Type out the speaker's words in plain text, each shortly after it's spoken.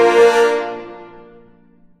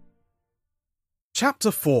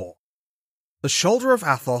Chapter 4. The Shoulder of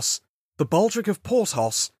Athos, the Baldric of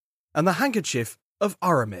Porthos, and the Handkerchief of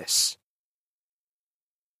Aramis.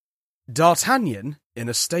 D'Artagnan, in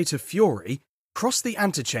a state of fury, crossed the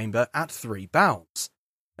antechamber at 3 bounds,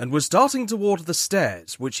 and was darting toward the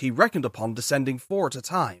stairs which he reckoned upon descending 4 at a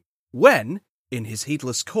time, when, in his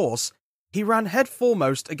heedless course, he ran head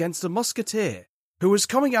foremost against a musketeer, who was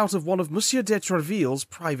coming out of one of Monsieur de Treville's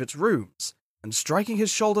private rooms, and striking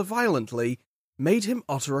his shoulder violently, made him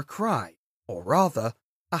utter a cry, or rather,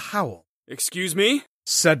 a howl. "Excuse me?"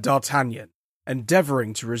 said D'Artagnan,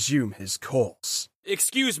 endeavouring to resume his course.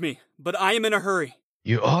 "Excuse me, but I am in a hurry."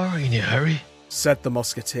 "You are in a hurry?" said the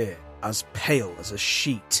musketeer, as pale as a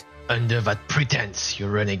sheet. "Under what pretense you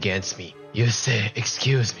run against me? You say,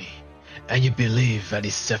 'Excuse me,' and you believe that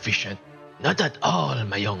is sufficient? Not at all,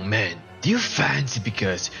 my young man. Do you fancy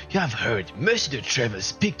because you have heard Monsieur de Treville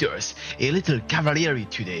speak to us a little cavalierly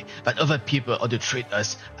today that other people ought to treat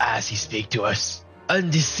us as he speak to us?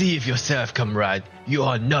 Undeceive yourself, comrade. You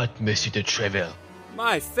are not Monsieur de Treville."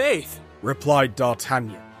 "My faith," replied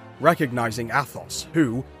D'Artagnan, recognizing Athos,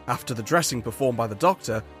 who, after the dressing performed by the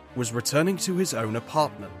doctor, was returning to his own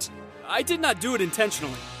apartment. "I did not do it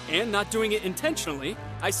intentionally, and not doing it intentionally,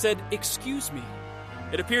 I said, 'Excuse me.'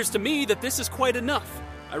 It appears to me that this is quite enough.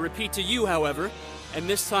 I repeat to you, however, and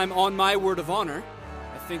this time on my word of honor,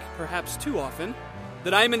 I think perhaps too often,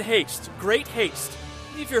 that I am in haste, great haste.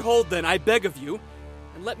 Leave your hold then, I beg of you,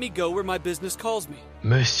 and let me go where my business calls me."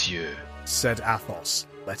 "Monsieur," said Athos,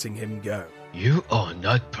 letting him go, "you are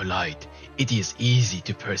not polite. It is easy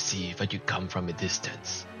to perceive that you come from a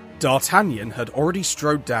distance." D'Artagnan had already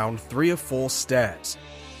strode down 3 or 4 stairs,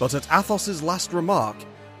 but at Athos's last remark,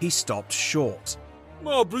 he stopped short.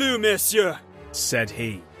 "Morbleu, monsieur," said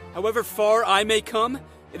he. "However far I may come,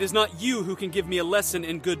 it is not you who can give me a lesson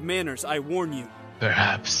in good manners, I warn you."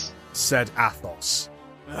 "Perhaps," said Athos.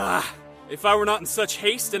 "Ah, if I were not in such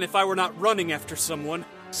haste, and if I were not running after someone,"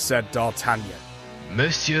 said D'Artagnan.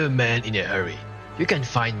 "Monsieur, man in a hurry. You can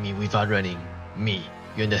find me without running. Me,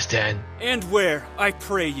 you understand?" "And where, I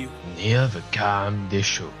pray you?" "Near the Carme des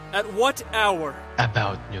Chaux." "At what hour?"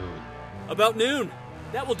 "About noon." "About noon.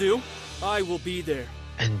 That will do. I will be there."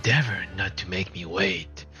 "Endeavor not to make me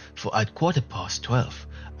wait, for at 12:15,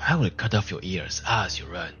 I will cut off your ears as you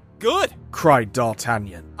run." "Good!" cried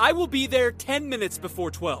D'Artagnan. "I will be there 10 minutes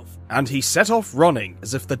before 12. And he set off running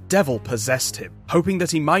as if the devil possessed him, hoping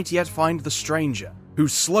that he might yet find the stranger,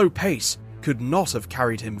 whose slow pace could not have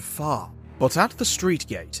carried him far. But at the street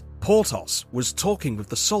gate, Porthos was talking with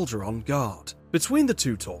the soldier on guard. Between the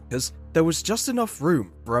two talkers, there was just enough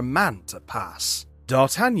room for a man to pass.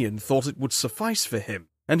 D'Artagnan thought it would suffice for him,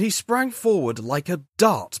 and he sprang forward like a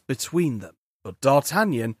dart between them. But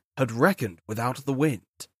D'Artagnan had reckoned without the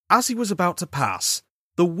wind. As he was about to pass,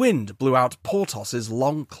 the wind blew out Porthos's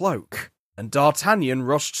long cloak, and D'Artagnan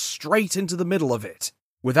rushed straight into the middle of it.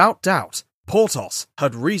 Without doubt, Porthos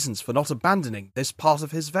had reasons for not abandoning this part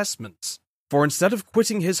of his vestments, for instead of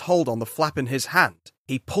quitting his hold on the flap in his hand,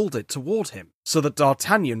 he pulled it toward him, so that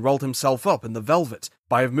D'Artagnan rolled himself up in the velvet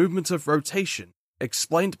by a movement of rotation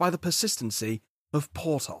explained by the persistency of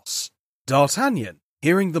Porthos. D'Artagnan,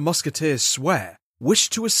 hearing the musketeer swear,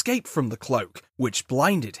 wished to escape from the cloak, which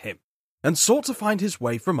blinded him, and sought to find his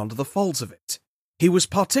way from under the folds of it. He was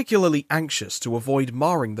particularly anxious to avoid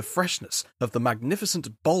marring the freshness of the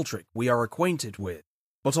magnificent baldric we are acquainted with,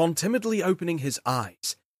 but on timidly opening his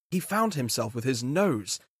eyes, he found himself with his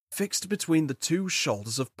nose fixed between the 2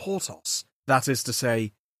 shoulders of Porthos, that is to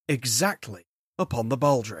say, exactly upon the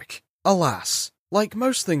baldric. Alas! Like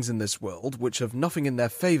most things in this world which have nothing in their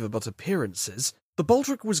favour but appearances, the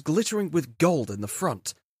baldric was glittering with gold in the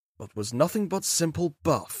front, but was nothing but simple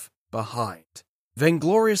buff behind.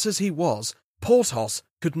 Vainglorious as he was, Porthos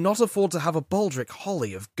could not afford to have a baldric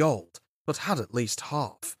wholly of gold, but had at least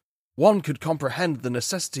half. One could comprehend the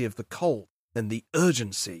necessity of the cold and the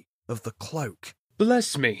urgency of the cloak.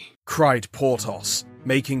 "Bless me," cried Porthos,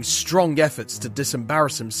 making strong efforts to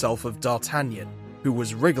disembarrass himself of D'Artagnan, who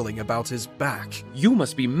was wriggling about his back. "You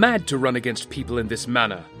must be mad to run against people in this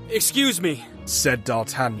manner." "Excuse me," said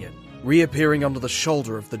D'Artagnan, reappearing under the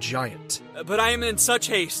shoulder of the giant. "but I am in such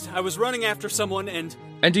haste. I was running after someone and..."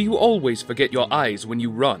 "And do you always forget your eyes when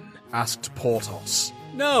you run?" asked Porthos.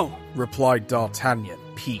 "No," replied D'Artagnan,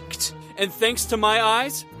 piqued. "And thanks to my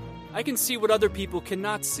eyes, I can see what other people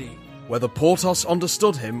cannot see." Whether Porthos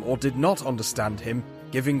understood him or did not understand him,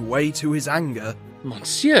 giving way to his anger,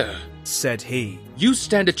 "Monsieur," said he, "you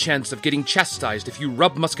stand a chance of getting chastised if you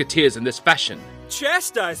rub musketeers in this fashion."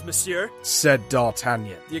 "Chastise, monsieur," said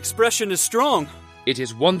D'Artagnan. "The expression is strong." "It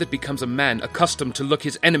is one that becomes a man accustomed to look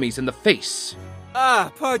his enemies in the face."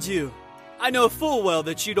 "Ah, pardieu. I know full well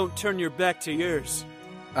that you don't turn your back to yours.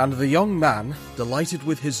 And the young man, delighted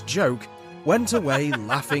with his joke, went away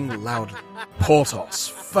laughing loudly. Porthos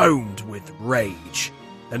foamed with rage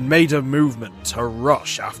and made a movement to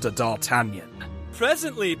rush after D'Artagnan.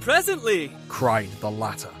 Presently, Cried the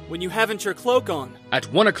latter. when you haven't your cloak on.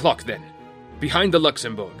 At 1 o'clock, then. Behind the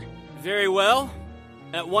Luxembourg. Very well.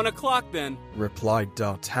 At 1 o'clock, then. Replied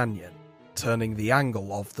D'Artagnan, turning the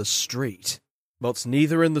angle of the street. But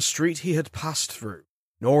neither in the street he had passed through,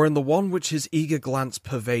 nor in the one which his eager glance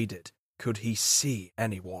pervaded, could he see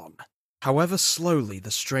anyone. However slowly the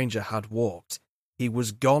stranger had walked, he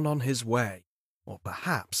was gone on his way, or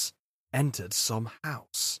perhaps entered some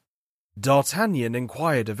house. D'Artagnan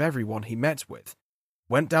inquired of everyone he met with,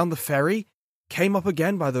 went down the ferry, came up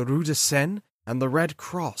again by the Rue de Seine and the Red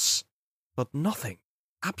Cross, but nothing,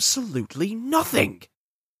 absolutely nothing.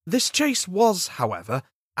 This chase was, however,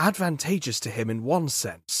 advantageous to him in one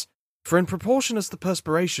sense, for in proportion as the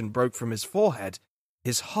perspiration broke from his forehead,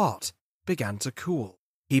 his heart began to cool.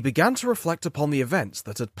 He began to reflect upon the events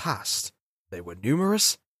that had passed. They were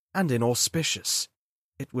numerous and inauspicious.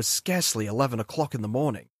 It was scarcely 11 o'clock in the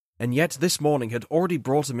morning, and yet this morning had already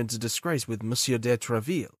brought him into disgrace with Monsieur de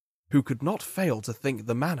Treville, who could not fail to think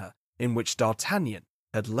the manner in which D'Artagnan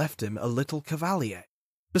had left him a little cavalier.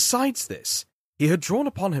 Besides this, he had drawn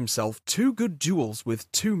upon himself 2 good duels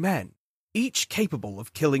with 2 men, each capable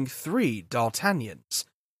of killing 3 D'Artagnans,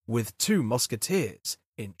 with 2 musketeers,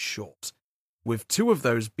 in short, with 2 of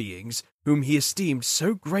those beings whom he esteemed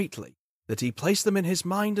so greatly that he placed them in his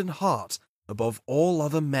mind and heart above all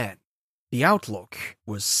other men. The outlook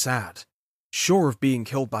was sad. Sure of being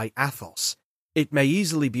killed by Athos, it may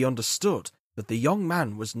easily be understood that the young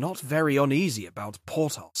man was not very uneasy about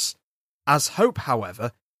Porthos. As hope,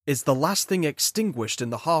 however, is the last thing extinguished in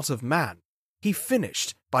the heart of man, he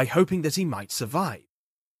finished by hoping that he might survive,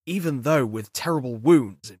 even though with terrible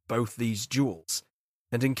wounds in both these duels,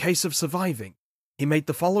 and in case of surviving, he made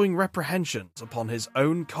the following reprehensions upon his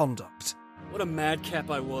own conduct. What a madcap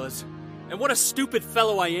I was, and what a stupid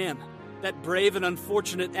fellow I am. That brave and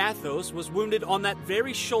unfortunate Athos was wounded on that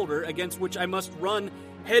very shoulder against which I must run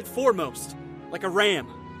head foremost, like a ram.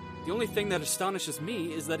 The only thing that astonishes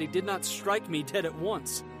me is that he did not strike me dead at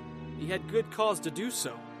once. He had good cause to do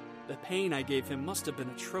so. The pain I gave him must have been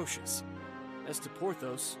atrocious. As to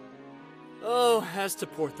Porthos...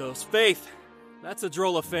 faith, that's a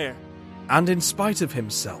droll affair. And in spite of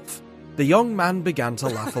himself, the young man began to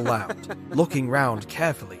laugh aloud, looking round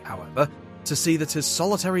carefully, however, to see that his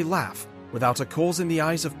solitary laugh, without a cause in the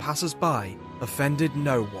eyes of passers-by, offended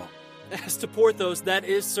no one. As to Porthos, that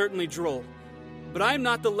is certainly droll. But I am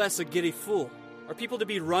not the less a giddy fool. Are people to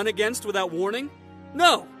be run against without warning?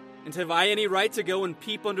 No! And have I any right to go and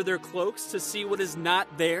peep under their cloaks to see what is not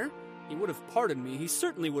there? He would have pardoned me, he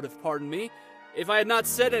certainly would have pardoned me, if I had not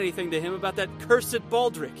said anything to him about that cursed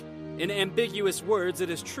Baldric. In ambiguous words,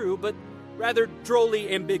 it is true, but rather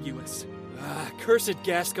drolly ambiguous. Cursed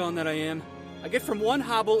Gascon that I am. I get from one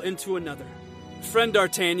hobble into another. Friend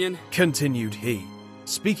D'Artagnan, continued he,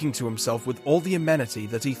 speaking to himself with all the amenity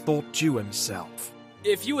that he thought due himself.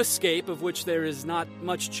 If you escape, of which there is not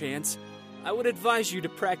much chance, I would advise you to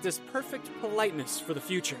practice perfect politeness for the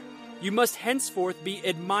future. You must henceforth be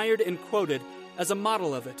admired and quoted as a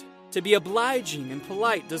model of it. To be obliging and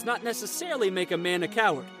polite does not necessarily make a man a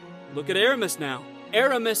coward. Look at Aramis now.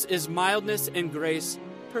 Aramis is mildness and grace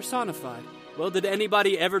personified. Well, did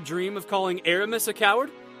anybody ever dream of calling Aramis a coward?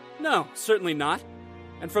 No, certainly not.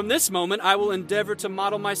 And from this moment I will endeavor to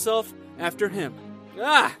model myself after him.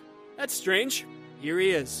 That's strange. Here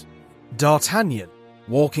he is. D'Artagnan,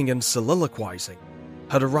 walking and soliloquizing,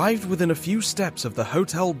 had arrived within a few steps of the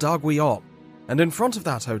Hotel d'Aiguillon, and in front of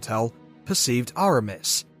that hotel perceived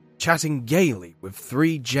Aramis, chatting gaily with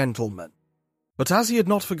 3 gentlemen. But as he had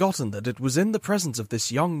not forgotten that it was in the presence of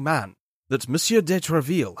this young man that Monsieur de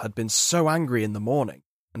Treville had been so angry in the morning,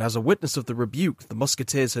 and as a witness of the rebuke the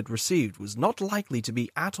musketeers had received was not likely to be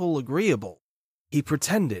at all agreeable, he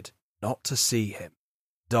pretended not to see him.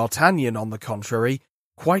 D'Artagnan, on the contrary,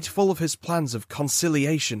 quite full of his plans of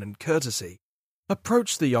conciliation and courtesy,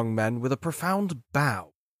 approached the young men with a profound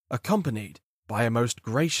bow, accompanied by a most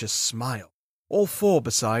gracious smile. All 4,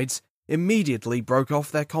 besides, immediately broke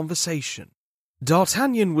off their conversation.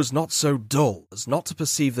 D'Artagnan was not so dull as not to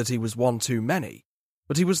perceive that he was one too many,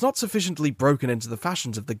 but he was not sufficiently broken into the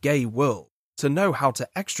fashions of the gay world to know how to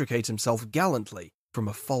extricate himself gallantly from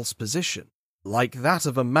a false position, like that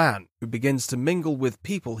of a man who begins to mingle with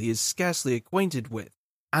people he is scarcely acquainted with,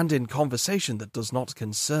 and in conversation that does not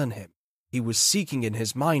concern him. He was seeking in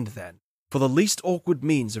his mind, then, for the least awkward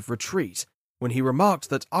means of retreat, when he remarked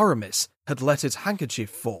that Aramis had let his handkerchief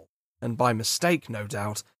fall, and by mistake, no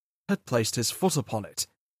doubt, had placed his foot upon it.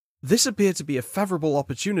 This appeared to be a favourable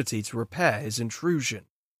opportunity to repair his intrusion.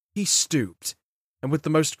 He stooped, and with the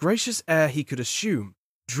most gracious air he could assume,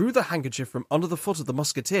 drew the handkerchief from under the foot of the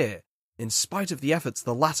musketeer, in spite of the efforts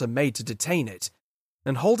the latter made to detain it,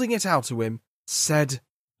 and holding it out to him, said,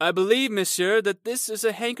 "I believe, monsieur, that this is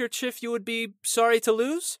a handkerchief you would be sorry to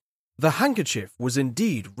lose?" The handkerchief was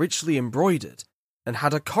indeed richly embroidered, and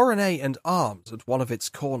had a coronet and arms at one of its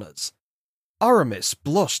corners. Aramis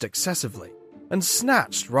blushed excessively, and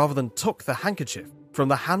snatched rather than took the handkerchief from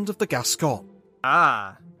the hand of the Gascon.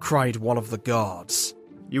 "Ah!" cried one of the guards.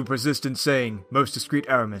 "You persist in saying, most discreet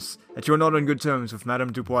Aramis, that you are not on good terms with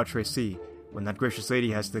Madame du Bois-Tracy, when that gracious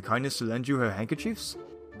lady has the kindness to lend you her handkerchiefs?"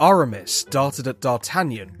 Aramis darted at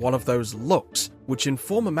D'Artagnan one of those looks which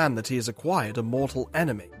inform a man that he has acquired a mortal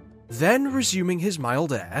enemy. Then, resuming his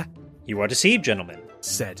mild air, "You are deceived, gentlemen,"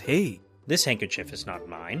 said he. "This handkerchief is not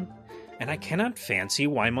mine, and I cannot fancy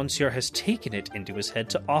why Monsieur has taken it into his head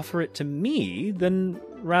to offer it to me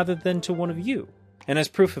rather than to one of you. And as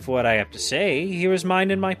proof of what I have to say, here is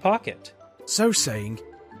mine in my pocket." So saying,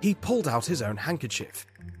 he pulled out his own handkerchief,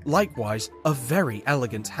 likewise a very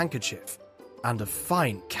elegant handkerchief, and of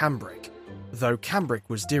fine cambric, though cambric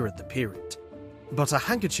was dear at the period, but a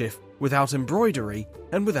handkerchief without embroidery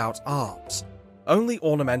and without arms, only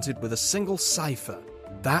ornamented with a single cipher,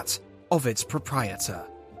 that of its proprietor.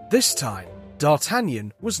 This time,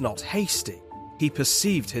 D'Artagnan was not hasty. He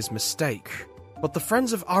perceived his mistake, but the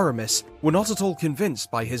friends of Aramis were not at all convinced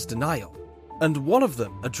by his denial, and one of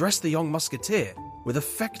them addressed the young musketeer with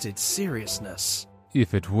affected seriousness.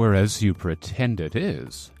 "If it were as you pretend it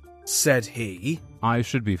is," said he, "I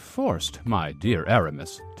should be forced, my dear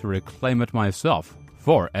Aramis, to reclaim it myself,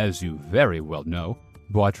 for, as you very well know,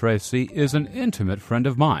 Bois-Tracy is an intimate friend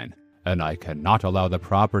of mine, and I cannot allow the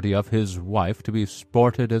property of his wife to be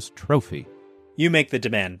sported as trophy." "You make the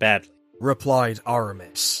demand badly," replied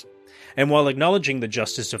Aramis. "and while acknowledging the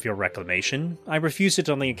justice of your reclamation, I refuse it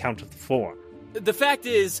on the account of the form." The fact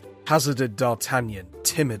is, hazarded D'Artagnan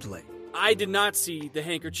timidly, I did not see the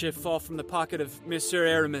handkerchief fall from the pocket of Monsieur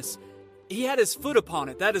Aramis. He had his foot upon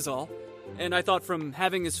it, that is all. And I thought from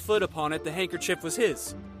having his foot upon it, the handkerchief was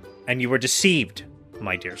his. "And you were deceived,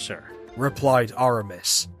 my dear sir," replied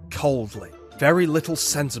Aramis, coldly, very little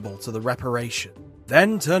sensible to the reparation.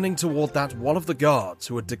 Then turning toward that one of the guards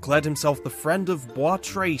who had declared himself the friend of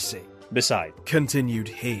Bois-Tracy, "Besides," continued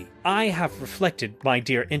he, "I have reflected, my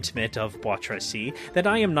dear intimate of Bois-Tracy, that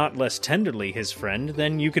I am not less tenderly his friend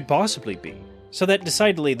than you could possibly be, so that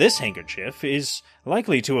decidedly this handkerchief is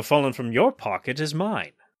likely to have fallen from your pocket as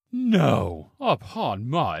mine." "No, upon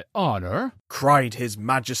my honor," cried his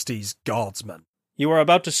Majesty's guardsman. "You are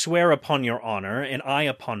about to swear upon your honor, and I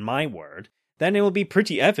upon my word. Then it will be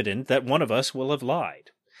pretty evident that one of us will have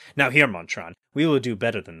lied. Now here, Montran, we will do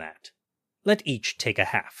better than that. Let each take a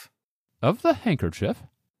half." "Of the handkerchief?"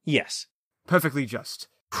 "Yes." "Perfectly just,"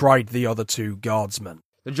 cried the other two guardsmen.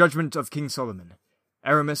 "The judgment of King Solomon.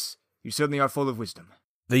 Aramis, you certainly are full of wisdom."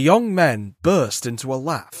 The young men burst into a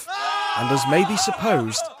laugh, and as may be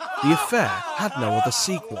supposed, the affair had no other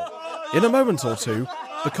sequel. In a moment or two,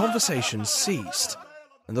 the conversation ceased,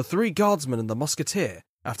 and the three guardsmen and the musketeer,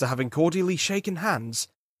 after having cordially shaken hands,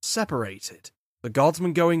 separated, the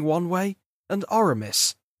guardsman going one way, and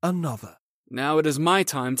Aramis another. "Now it is my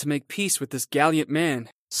time to make peace with this gallant man,"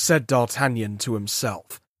 said D'Artagnan to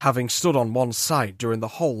himself, having stood on one side during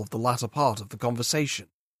the whole of the latter part of the conversation,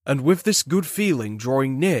 and with this good feeling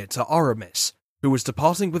drawing near to Aramis, who was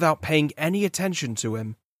departing without paying any attention to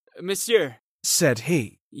him. "Monsieur," said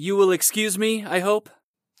he. "You will excuse me, I hope?"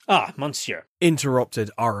 "Ah, monsieur,"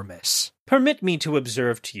 interrupted Aramis. "permit me to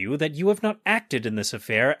observe to you that you have not acted in this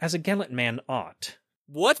affair as a gallant man ought."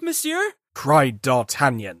 "What, monsieur?" cried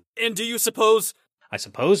D'Artagnan. "And do you suppose—" "I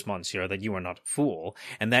suppose, monsieur, that you are not a fool,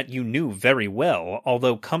 and that you knew very well,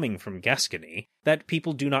 although coming from Gascony, that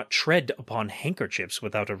people do not tread upon handkerchiefs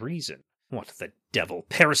without a reason. What the devil?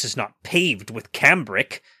 Paris is not paved with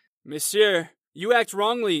cambric." "Monsieur, you act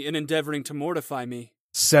wrongly in endeavoring to mortify me,"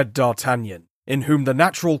 said D'Artagnan, in whom the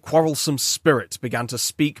natural quarrelsome spirit began to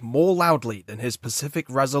speak more loudly than his pacific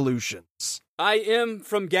resolutions. "I am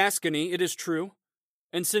from Gascony, it is true.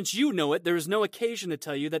 And since you know it, there is no occasion to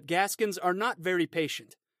tell you that Gascons are not very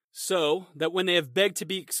patient. So that when they have begged to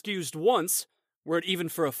be excused once, were it even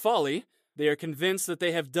for a folly, they are convinced that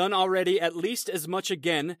they have done already at least as much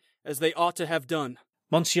again as they ought to have done."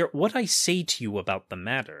 "Monsieur, what I say to you about the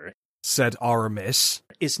matter," said Aramis,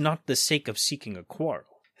 "is not the sake of seeking a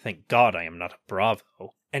quarrel. Thank God I am not a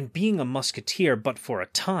bravo. And being a musketeer but for a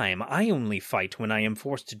time, I only fight when I am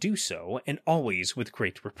forced to do so, and always with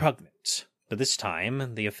great repugnance. But this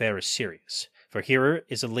time, the affair is serious, for here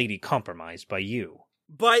is a lady compromised by you.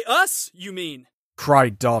 By us, you mean?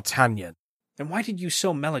 Cried D'Artagnan. And why did you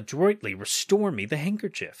so maladroitly restore me the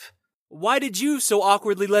handkerchief? Why did you so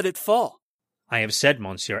awkwardly let it fall? I have said,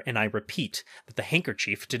 monsieur, and I repeat, that the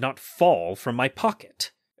handkerchief did not fall from my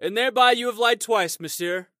pocket. And thereby you have lied twice,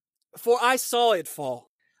 monsieur, for I saw it fall.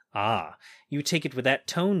 Ah, you take it with that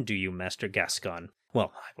tone, do you, Master Gascon?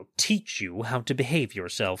 Well, I will teach you how to behave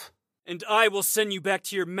yourself. And I will send you back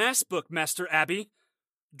to your mass book, Master Abbey.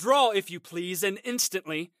 Draw, if you please, and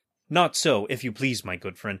instantly. Not so, if you please, my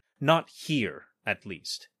good friend. Not here, at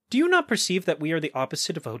least. Do you not perceive that we are the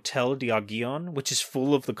opposite of Hotel d'Aiguillon, which is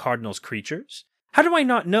full of the Cardinal's creatures? How do I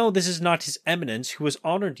not know this is not His Eminence who has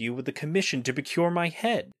honored you with the commission to procure my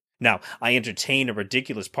head? Now, I entertain a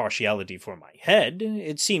ridiculous partiality for my head.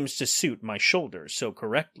 It seems to suit my shoulders so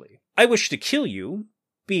correctly. I wish to kill you,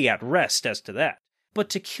 be at rest as to that, but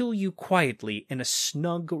to kill you quietly in a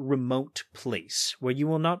snug, remote place where you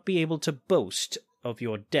will not be able to boast of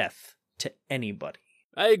your death to anybody.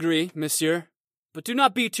 I agree, monsieur, but do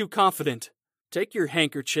not be too confident. Take your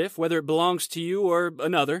handkerchief, whether it belongs to you or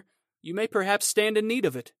another. You may perhaps stand in need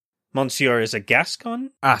of it. Monsieur is a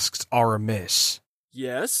Gascon? Asked Aramis.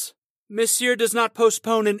 Yes. Monsieur does not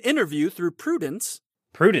postpone an interview through prudence.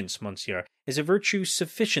 Prudence, monsieur, is a virtue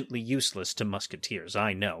sufficiently useless to musketeers,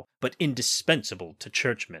 I know, but indispensable to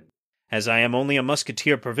churchmen. As I am only a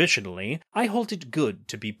musketeer provisionally, I hold it good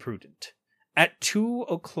to be prudent. At 2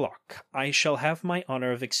 o'clock, I shall have my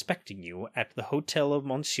honor of expecting you at the hotel of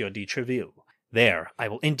Monsieur de Treville. There, I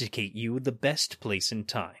will indicate you the best place and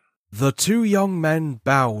time. The two young men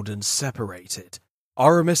bowed and separated,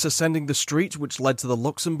 Aramis ascending the street which led to the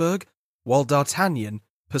Luxembourg, while D'Artagnan,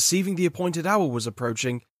 perceiving the appointed hour was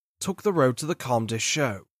approaching, took the road to the Comte de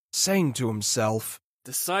Chaux, saying to himself,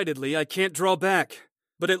 Decidedly, I can't draw back.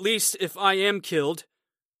 But at least, if I am killed,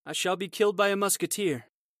 I shall be killed by a musketeer.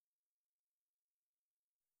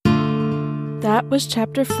 That was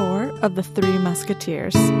Chapter 4 of The Three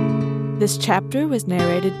Musketeers. This chapter was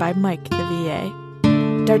narrated by Mike the VA.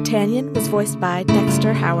 D'Artagnan was voiced by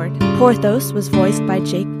Dexter Howard. Porthos was voiced by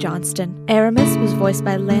Jake Johnston. Aramis was voiced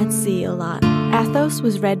by Lance C. Olot. Athos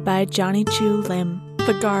was read by Johnny Chu Lim.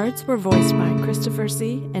 The guards were voiced by Christopher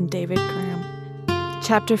C. and David Cram.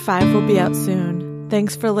 Chapter 5 will be out soon.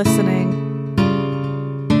 Thanks for listening.